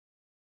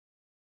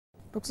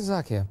Dr.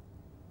 Zakir,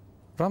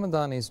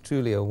 Ramadan is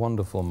truly a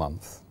wonderful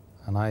month,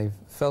 and I've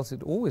felt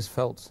it, always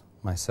felt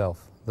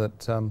myself,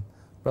 that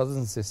brothers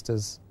and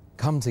sisters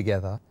come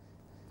together,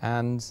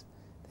 and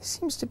there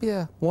seems to be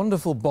a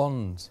wonderful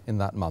bond in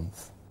that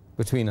month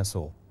between us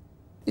all.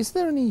 Is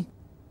there any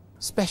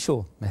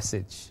special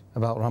message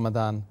about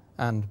Ramadan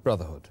and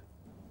brotherhood?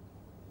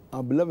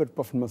 Our beloved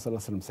Prophet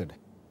Muhammad said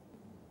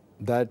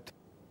that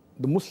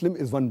the Muslim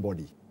is one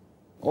body.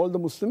 All the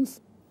Muslims,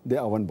 they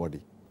are one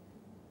body.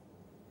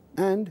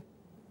 And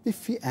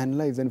if we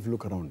analyze and if we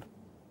look around,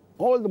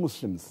 all the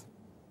Muslims,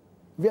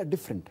 we are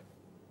different.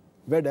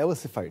 We are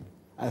diversified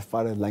as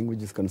far as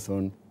language is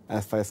concerned,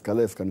 as far as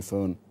color is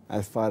concerned,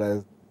 as far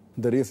as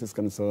the race is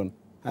concerned,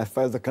 as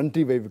far as the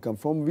country where we come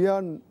from. We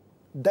are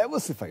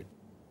diversified,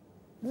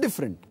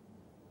 different.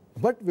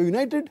 But we are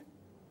united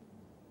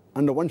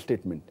under one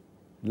statement,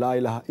 La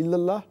ilaha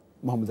illallah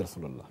Muhammad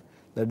Rasulullah.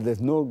 That there is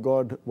no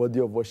God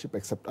worthy of worship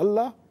except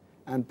Allah,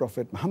 and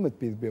Prophet Muhammad,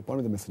 peace be upon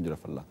him, the messenger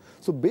of Allah.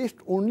 So based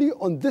only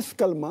on this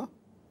kalma,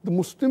 the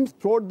Muslims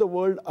throughout the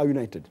world are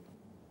united.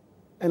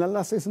 And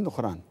Allah says in the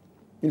Quran,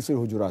 in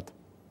Surah Hujurat,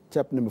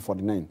 chapter number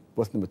 49,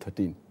 verse number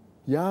 13,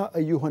 Ya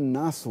ayyuhan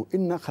nasu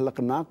inna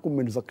khalaqnakum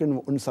min zakrin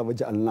wa unsa wa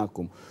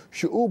ja'alnakum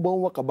shu'uban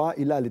wa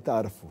qaba'ila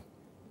lita'arafu.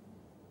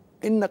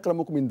 Inna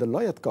akramakum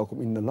indallahi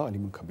yatqakum innallaha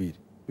alimun kabir.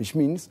 Which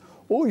means,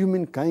 O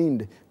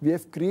humankind, we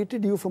have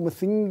created you from a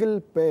single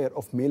pair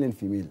of male and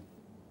female,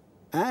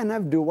 and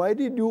have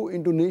divided you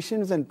into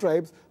nations and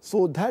tribes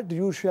so that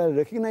you shall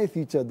recognize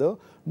each other,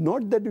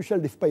 not that you shall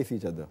despise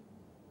each other.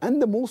 And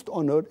the most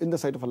honored in the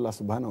sight of Allah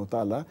subhanahu wa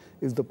ta'ala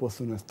is the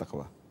person who has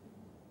taqwa.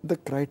 The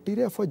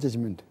criteria for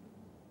judgment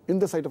in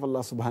the sight of Allah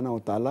subhanahu wa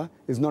ta'ala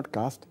is not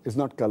caste, is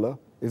not color,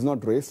 is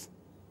not race,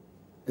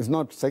 is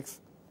not sex,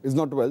 is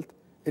not wealth.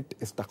 It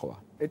is taqwa.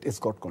 It is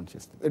God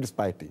consciousness. It is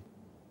piety.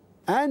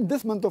 And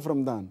this month of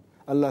Ramadan,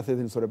 Allah says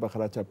in Surah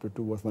Baqarah chapter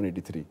 2 verse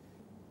 183,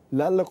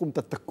 لَعَلَّكُمْ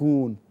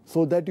تَتَّقُونَ,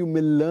 so that you may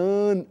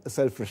learn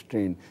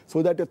self-restraint,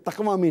 so that your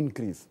taqwa may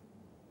increase.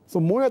 So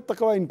more your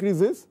taqwa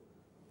increases,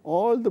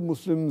 all the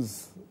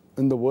Muslims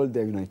in the world, they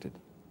are united.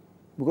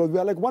 Because we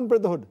are like one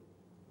brotherhood.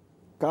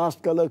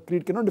 Caste, color,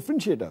 creed cannot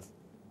differentiate us.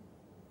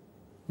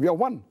 We are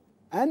one.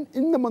 And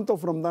in the month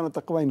of Ramadan,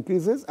 taqwa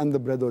increases and the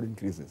brotherhood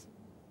increases.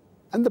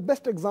 And the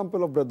best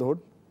example of brotherhood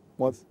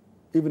was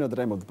even at the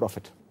time of the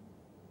Prophet.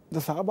 The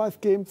Sahabas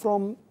came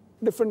from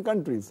different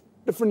countries,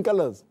 different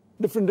colors,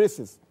 different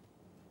races.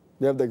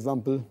 We have the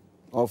example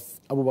of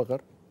Abu Bakr,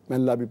 may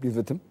Allah be pleased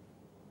with him.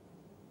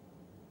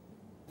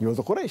 He was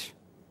a Quraysh.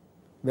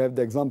 We have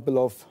the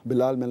example of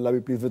Bilal, may Allah be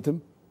pleased with him.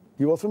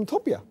 He was from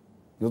Ethiopia.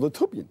 He was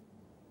Ethiopian.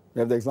 We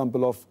have the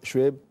example of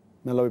Shuaib,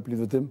 may Allah be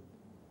pleased with him.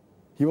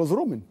 He was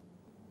Roman.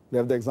 We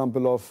have the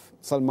example of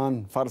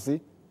Salman Farsi,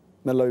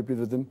 may Allah be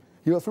pleased with him.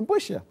 He was from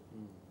Persia.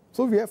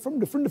 So we have from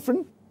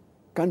different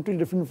countries,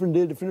 different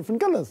days, different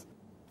colors.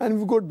 And if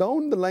we go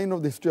down the line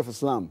of the history of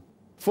Islam,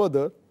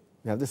 further,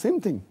 we have the same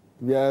thing.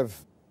 We have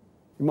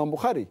Imam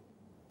Bukhari.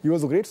 He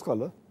was a great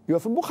scholar. He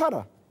was from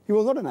Bukhara. He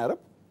was not an Arab.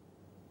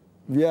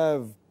 We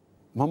have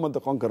Muhammad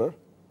the Conqueror.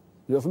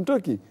 He was from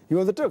Turkey. He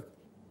was a Turk.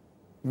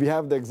 We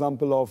have the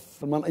example of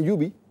Salman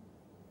Ayyubi.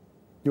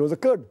 He was a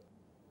Kurd.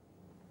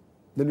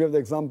 Then we have the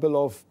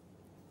example of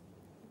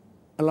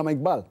Allama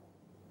Iqbal.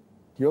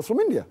 He was from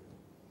India.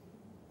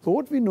 So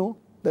what we know,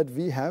 that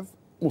we have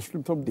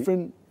Muslims from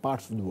different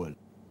parts of the world.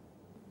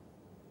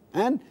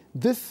 And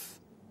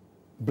this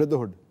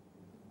brotherhood,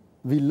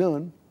 we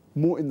learn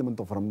more in the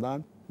month of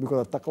Ramadan because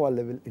our taqwa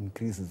level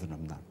increases in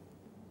Ramadan.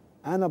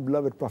 And our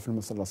beloved Prophet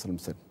Muhammad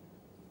said,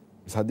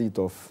 this hadith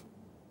of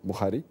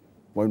Bukhari,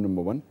 volume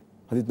number 1,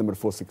 hadith number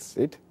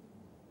 468,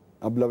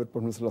 our beloved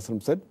Prophet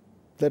Muhammad said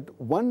that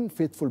one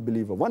faithful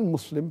believer, one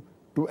Muslim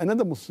to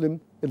another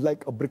Muslim is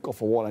like a brick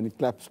of a wall, and he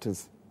clasped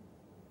his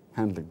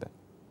hand like that.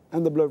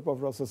 And the beloved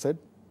Prophet also said,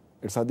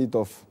 it's hadith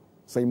of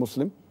Sahih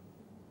Muslim,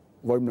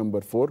 volume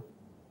number 4,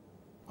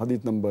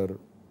 hadith number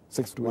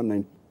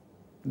 6219,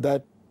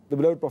 that the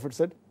beloved Prophet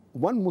said,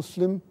 one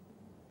Muslim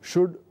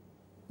should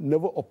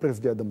never oppress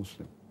the other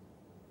Muslim.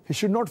 He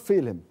should not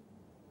fail him.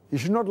 He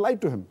should not lie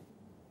to him.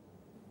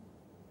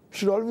 He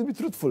should always be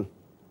truthful.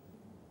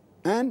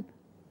 And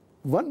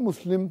one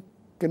Muslim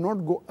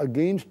cannot go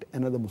against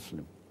another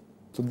Muslim.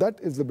 So that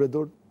is the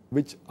brotherhood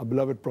which our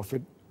beloved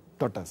Prophet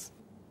taught us.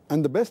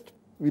 And the best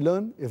we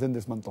learn is in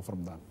this month of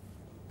Ramadan.